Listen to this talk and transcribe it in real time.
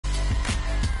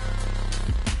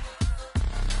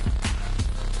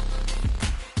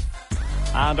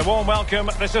And a warm welcome.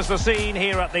 This is the scene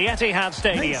here at the Etihad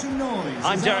Stadium.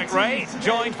 I'm Derek Ray,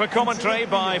 joined for commentary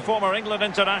by former England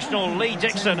international Lee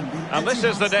Dixon. And this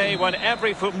is the day when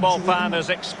every football fan is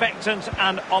expectant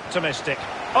and optimistic.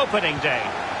 Opening day.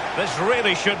 This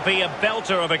really should be a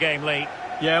belter of a game, Lee.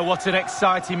 Yeah, what an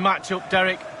exciting matchup,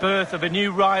 Derek. Birth of a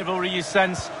new rivalry, you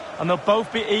sense. And they'll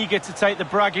both be eager to take the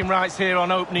bragging rights here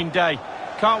on opening day.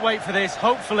 Can't wait for this.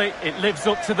 Hopefully, it lives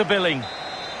up to the billing.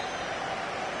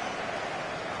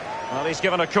 Well, he's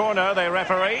given a corner, the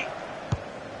referee.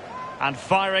 And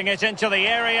firing it into the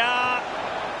area.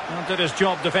 Well, did his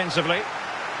job defensively.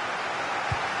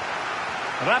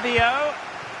 Rabiot.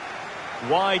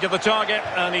 Wide of the target,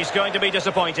 and he's going to be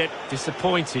disappointed.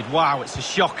 Disappointed? Wow, it's a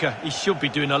shocker. He should be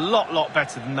doing a lot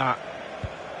better than that.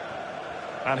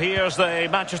 And here's the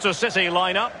Manchester City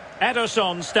lineup.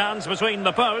 Ederson stands between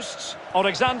the posts.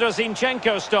 Alexander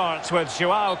Zinchenko starts with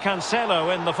Joao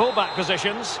Cancelo in the fullback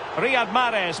positions. Riyad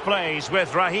Mahrez plays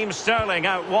with Raheem Sterling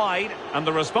out wide. And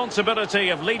the responsibility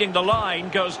of leading the line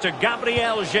goes to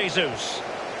Gabriel Jesus.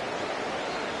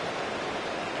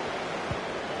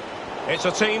 It's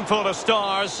a team full of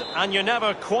stars, and you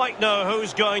never quite know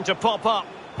who's going to pop up.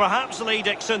 Perhaps Lee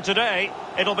Dixon today,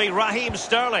 it'll be Raheem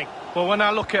Sterling. Well, when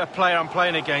I look at a player I'm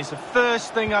playing against, the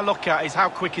first thing I look at is how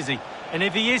quick is he. And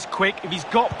if he is quick, if he's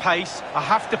got pace, I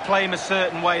have to play him a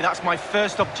certain way. That's my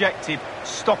first objective.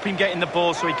 Stop him getting the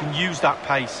ball so he can use that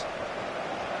pace.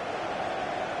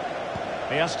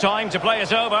 He has time to play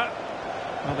it over.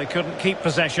 Well, they couldn't keep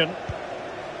possession.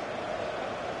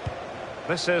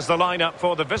 This is the lineup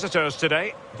for the visitors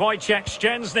today. Wojciech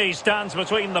Szczęsny stands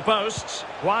between the posts.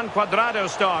 Juan Cuadrado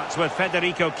starts with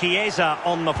Federico Chiesa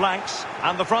on the flanks.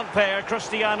 And the front pair,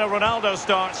 Cristiano Ronaldo,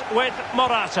 starts with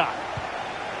Morata.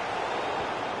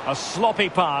 A sloppy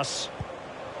pass.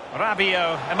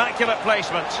 Rabiot, immaculate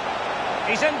placement.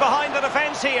 He's in behind the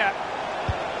defence here.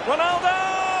 Ronaldo!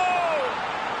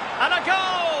 And a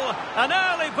goal! An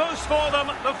early boost for them.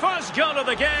 The first goal of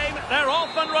the game. They're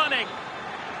off and running.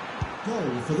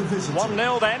 Goal for the visitors.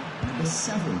 1-0 then. Number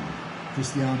 7,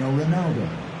 Cristiano Ronaldo.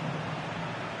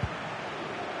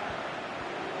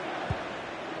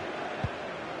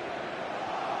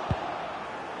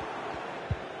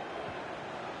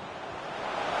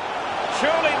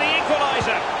 Surely the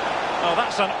equaliser. Oh,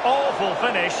 that's an awful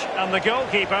finish, and the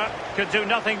goalkeeper could do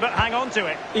nothing but hang on to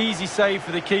it. Easy save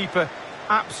for the keeper.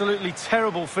 Absolutely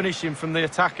terrible finishing from the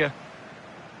attacker.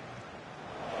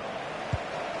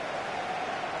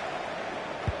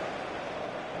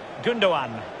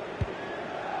 Gundogan.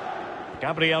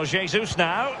 Gabriel Jesus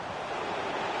now.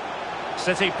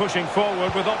 City pushing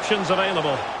forward with options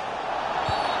available.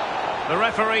 The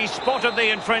referee spotted the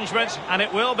infringement, and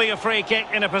it will be a free kick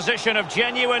in a position of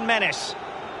genuine menace.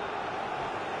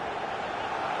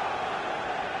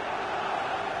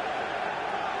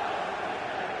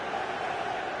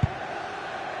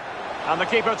 And the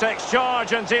keeper takes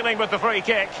charge and dealing with the free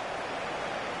kick.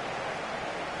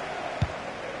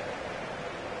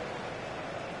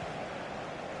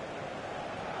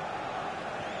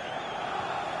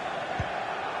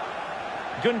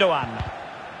 Gundogan.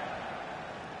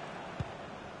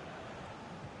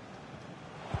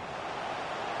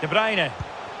 De Bruyne.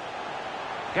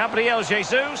 Gabriel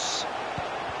Jesus.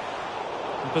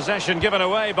 Possession given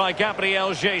away by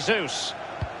Gabriel Jesus.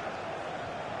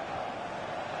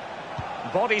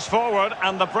 Bodies forward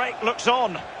and the break looks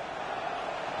on.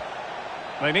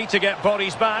 They need to get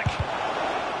bodies back.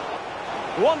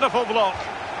 Wonderful block.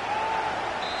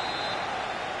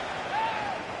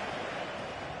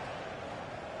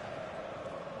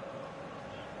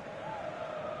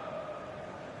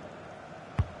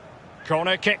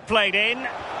 Corner kick played in.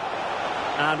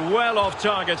 And well off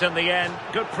target in the end.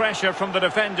 Good pressure from the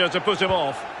defender to put him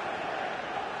off.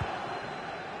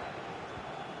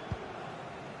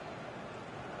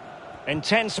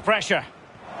 Intense pressure.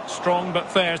 Strong but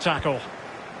fair tackle.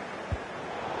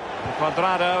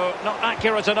 Cuadrado not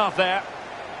accurate enough there.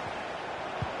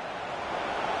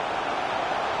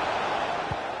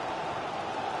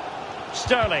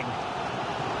 Sterling.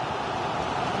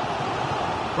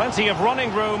 Plenty of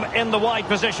running room in the wide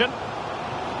position.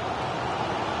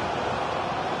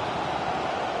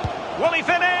 Will he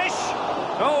finish?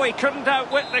 Oh, he couldn't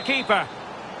outwit the keeper.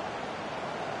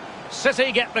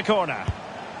 City get the corner.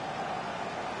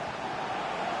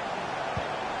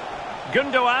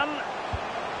 Gundogan.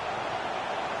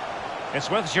 It's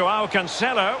with Joao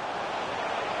Cancelo.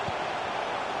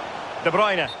 De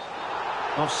Bruyne.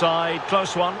 Offside,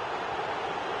 close one.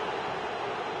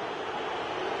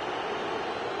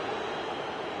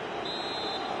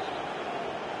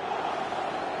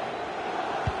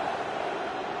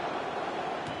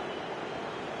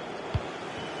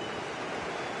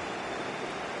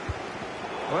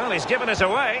 Well, he's given it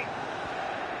away.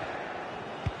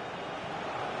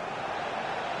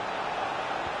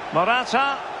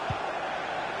 Morata.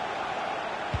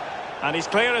 And he's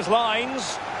clear as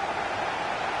lines.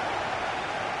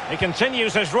 He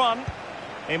continues his run.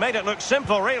 He made it look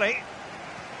simple, really.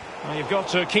 Well, you've got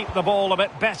to keep the ball a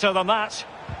bit better than that.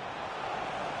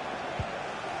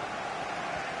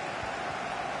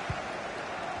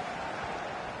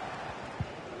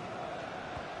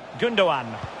 Gundogan.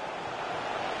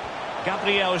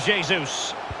 Gabriel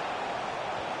Jesus.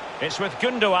 It's with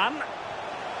Gundogan.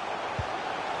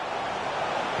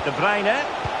 De Bruyne.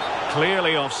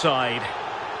 Clearly offside.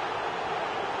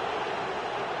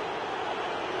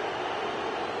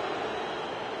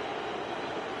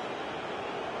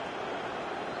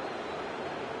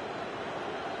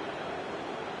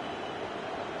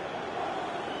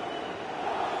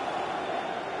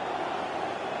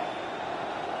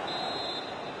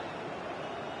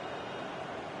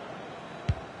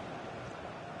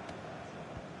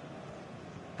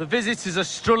 The visitors are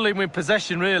struggling with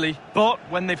possession, really. But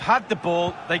when they've had the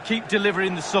ball, they keep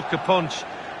delivering the sucker punch.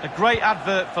 A great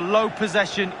advert for low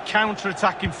possession,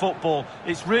 counter-attacking football.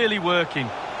 It's really working.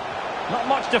 Not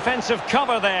much defensive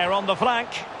cover there on the flank.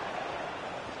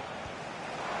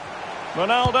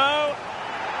 Ronaldo.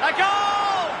 A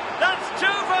goal! That's 2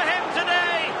 for him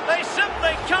today. They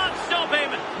simply can't stop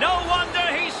him. No wonder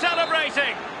he's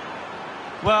celebrating.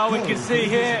 Well, we can see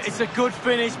here it's a good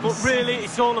finish, but really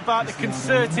it's all about the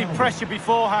concerted pressure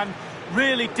beforehand.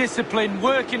 Really disciplined,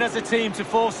 working as a team to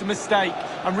force a mistake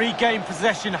and regain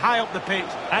possession high up the pitch.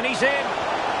 And he's in.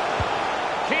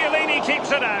 Chiellini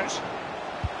keeps it out.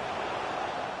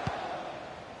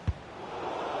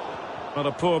 But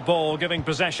a poor ball giving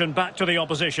possession back to the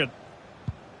opposition.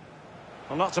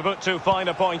 Well, not to put too fine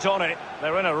a point on it,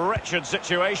 they're in a wretched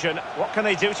situation. What can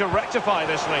they do to rectify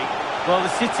this lead? Well, the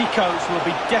City coach will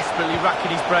be desperately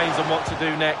racking his brains on what to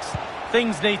do next.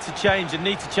 Things need to change and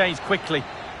need to change quickly.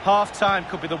 Half-time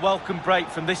could be the welcome break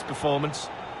from this performance.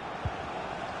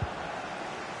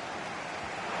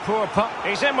 Poor puck.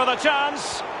 He's in with a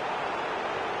chance.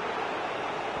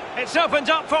 It's opened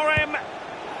up for him.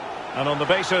 And on the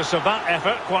basis of that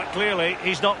effort, quite clearly,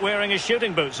 he's not wearing his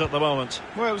shooting boots at the moment.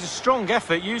 Well, it was a strong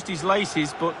effort, used his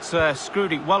laces, but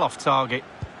screwed it well off target.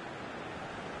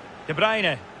 De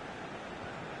Bruyne.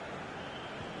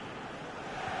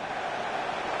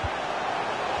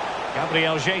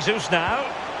 Gabriel Jesus now.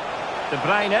 De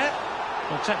Bruyne.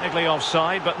 Well, technically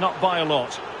offside, but not by a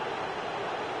lot.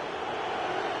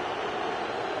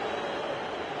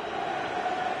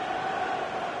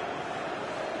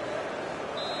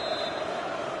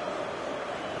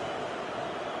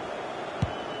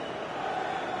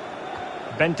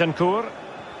 Bentancur.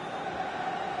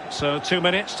 So 2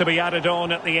 minutes to be added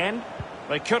on at the end.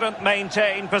 They couldn't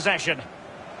maintain possession.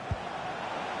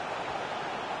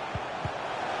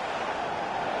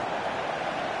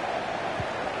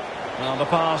 Well, the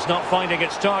pass not finding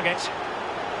its target.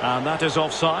 And that is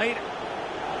offside.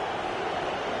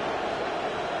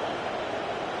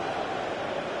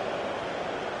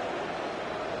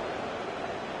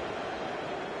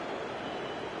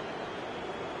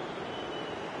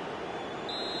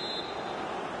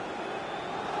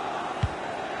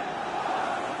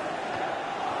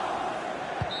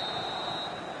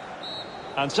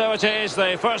 And so it is,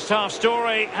 the first half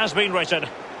story has been written.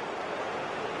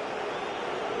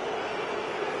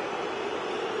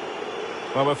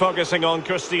 Well, we're focusing on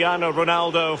Cristiano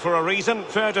Ronaldo for a reason.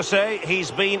 Fair to say,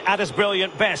 he's been at his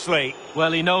brilliant best, Lee.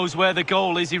 Well, he knows where the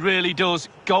goal is, he really does.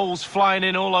 Goals flying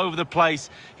in all over the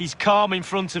place. He's calm in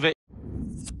front of it.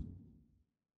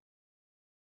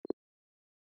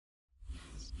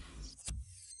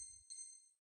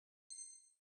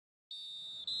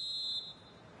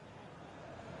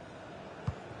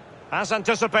 As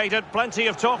anticipated, plenty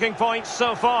of talking points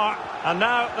so far. And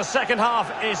now the second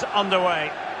half is underway.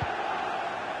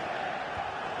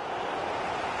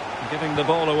 Giving the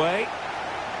ball away.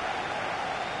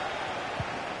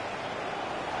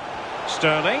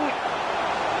 Sterling.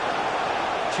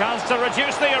 Chance to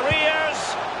reduce the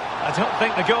arrears. I don't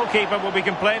think the goalkeeper will be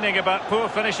complaining about poor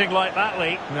finishing like that,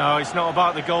 Lee. No, it's not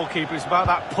about the goalkeeper, it's about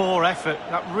that poor effort.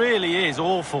 That really is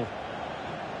awful.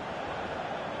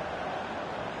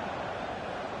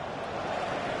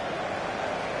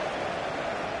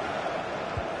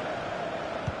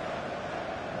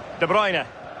 De Bruyne.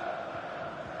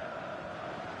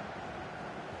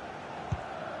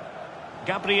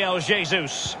 Gabriel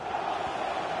Jesus.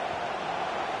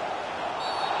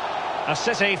 A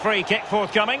City free kick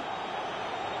forthcoming.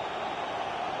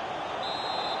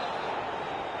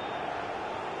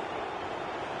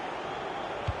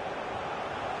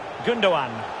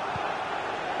 Gundogan.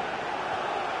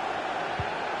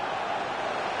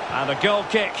 And a goal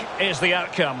kick is the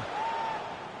outcome.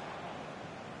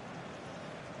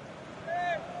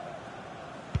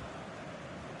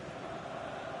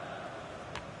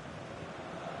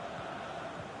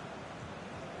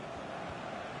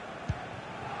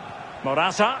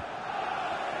 Morata.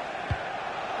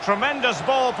 Tremendous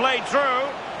ball played through.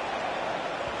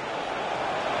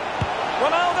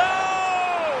 Ronaldo!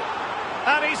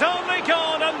 And he's only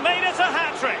gone and made it a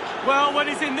hat-trick. Well, when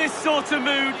he's in this sort of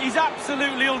mood, he's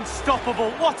absolutely unstoppable.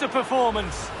 What a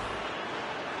performance.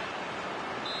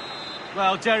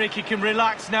 Well, Derek, he can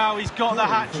relax now. He's got the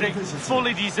hat-trick.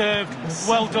 Fully deserved.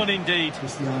 Well done indeed.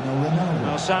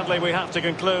 Well, sadly, we have to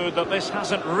conclude that this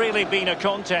hasn't really been a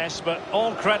contest, but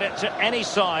all credit to any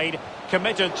side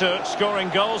committed to scoring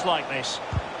goals like this.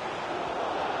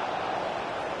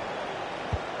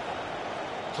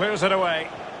 Clears it away.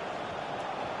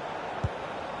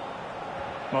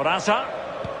 Morata.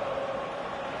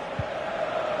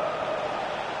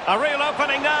 A real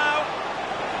opening now.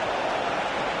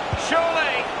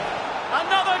 Surely.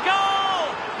 Another goal.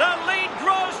 The lead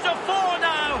grows to 4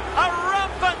 now. A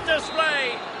rampant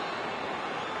display.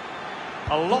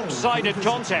 A lopsided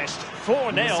contest.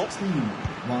 4-0.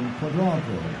 1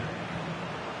 Quadrado.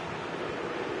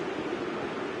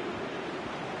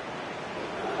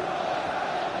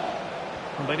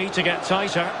 And they need to get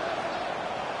tighter.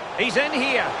 He's in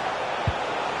here.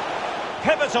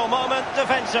 Pivotal moment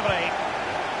defensively.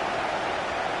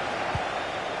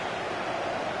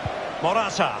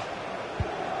 Morata.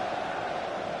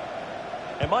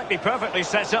 It might be perfectly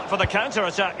set up for the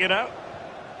counter-attack, you know.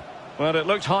 Well, it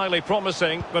looked highly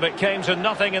promising, but it came to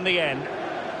nothing in the end.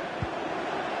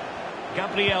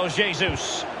 Gabriel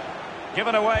Jesus.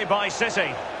 Given away by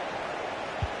City.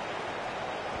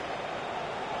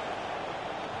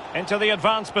 Into the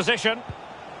advanced position.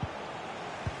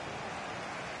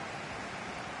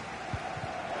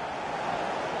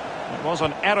 It was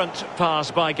an errant pass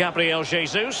by Gabriel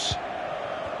Jesus.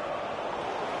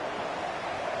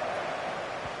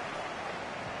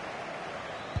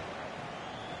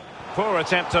 Poor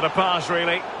attempt at a pass,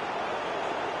 really.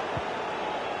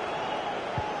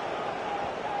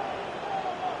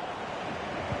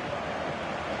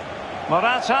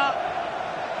 Morata.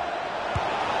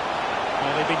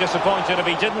 Well, he'd be disappointed if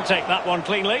he didn't take that one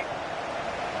cleanly.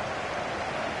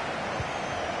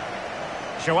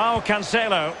 Joao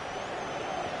Cancelo.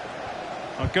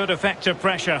 A good effective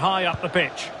pressure high up the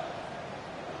pitch.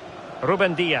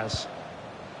 Ruben Diaz.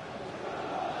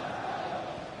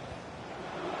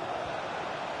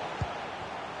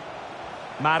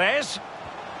 Mahrez.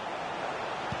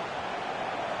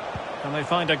 Can they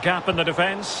find a gap in the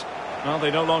defence? Well,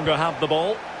 they no longer have the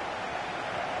ball.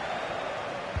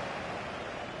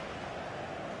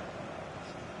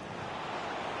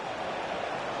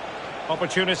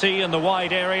 Opportunity in the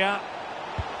wide area.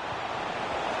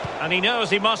 And he knows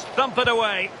he must thump it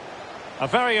away. A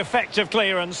very effective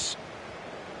clearance.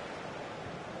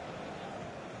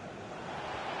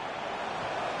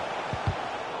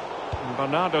 And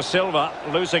Bernardo Silva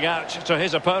losing out to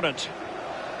his opponent.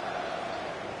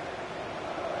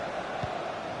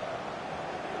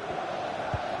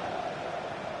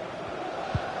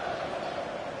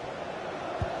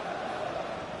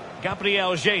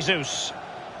 Gabriel Jesus.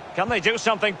 Can they do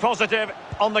something positive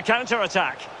on the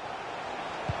counter-attack?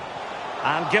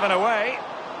 And given away.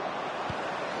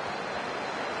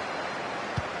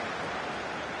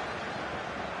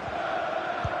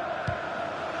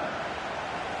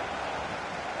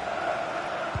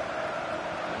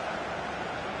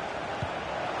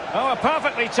 Oh, a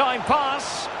perfectly timed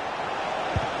pass.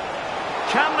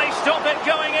 Can they stop it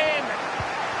going in?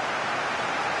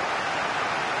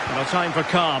 No time for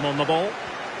calm on the ball.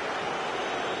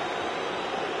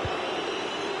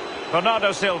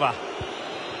 Bernardo Silva.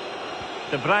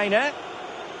 De Bruyne.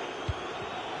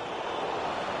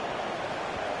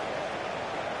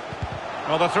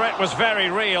 Well, the threat was very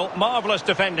real. Marvellous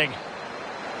defending.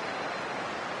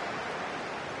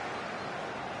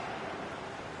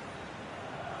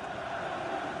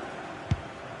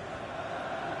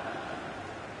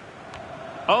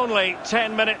 Only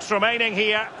 10 minutes remaining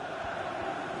here.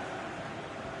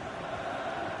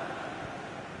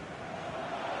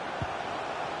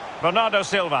 Bernardo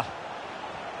Silva.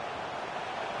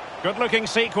 Good-looking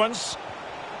sequence.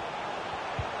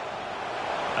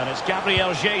 And it's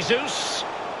Gabriel Jesus.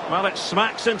 Well, it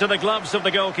smacks into the gloves of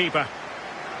the goalkeeper.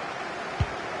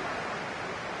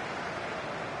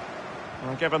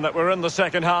 Well, given that we're in the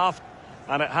second half,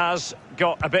 and it has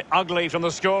got a bit ugly from the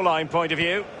scoreline point of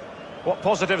view, what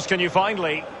positives can you find,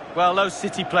 Lee? Well, those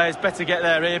City players better get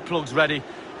their earplugs ready.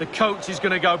 The coach is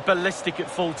going to go ballistic at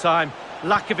full time.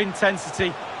 Lack of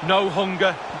intensity, no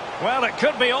hunger. Well, it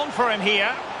could be on for him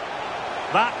here.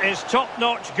 That is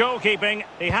top-notch goalkeeping.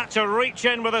 He had to reach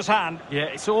in with his hand. Yeah,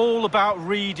 it's all about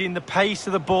reading the pace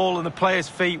of the ball and the player's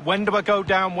feet. When do I go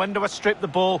down? When do I strip the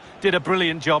ball? Did a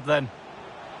brilliant job then.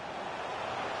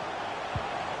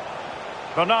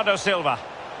 Bernardo Silva.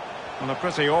 On a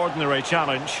pretty ordinary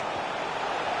challenge.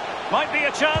 Might be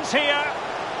a chance here.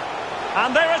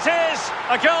 And there it is,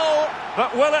 a goal.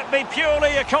 But will it be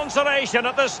purely a consolation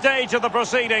at this stage of the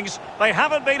proceedings? They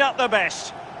haven't been at their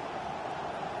best.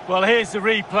 Well, here's the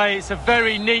replay. It's a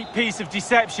very neat piece of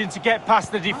deception to get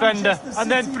past the defender.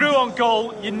 And then through on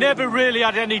goal, you never really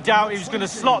had any doubt he was going to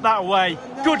slot that away.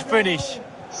 Good finish.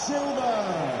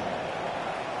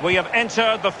 We have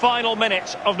entered the final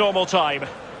minute of normal time.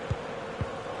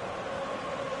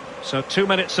 So 2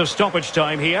 minutes of stoppage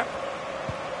time here.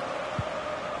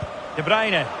 De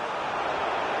Bruyne.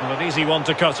 Well, an easy one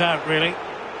to cut out, really.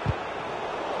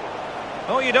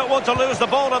 Oh, you don't want to lose the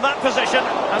ball in that position.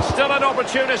 And still an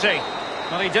opportunity.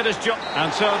 Well, he did his job.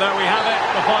 And so there we have it,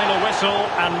 the final whistle.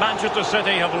 And Manchester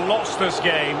City have lost this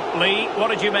game. Lee, what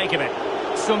did you make of it?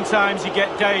 Sometimes you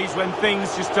get days when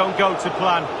things just don't go to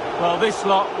plan. Well, this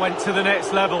lot went to the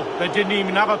next level. They didn't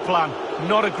even have a plan.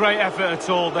 Not a great effort at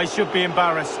all. They should be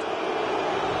embarrassed.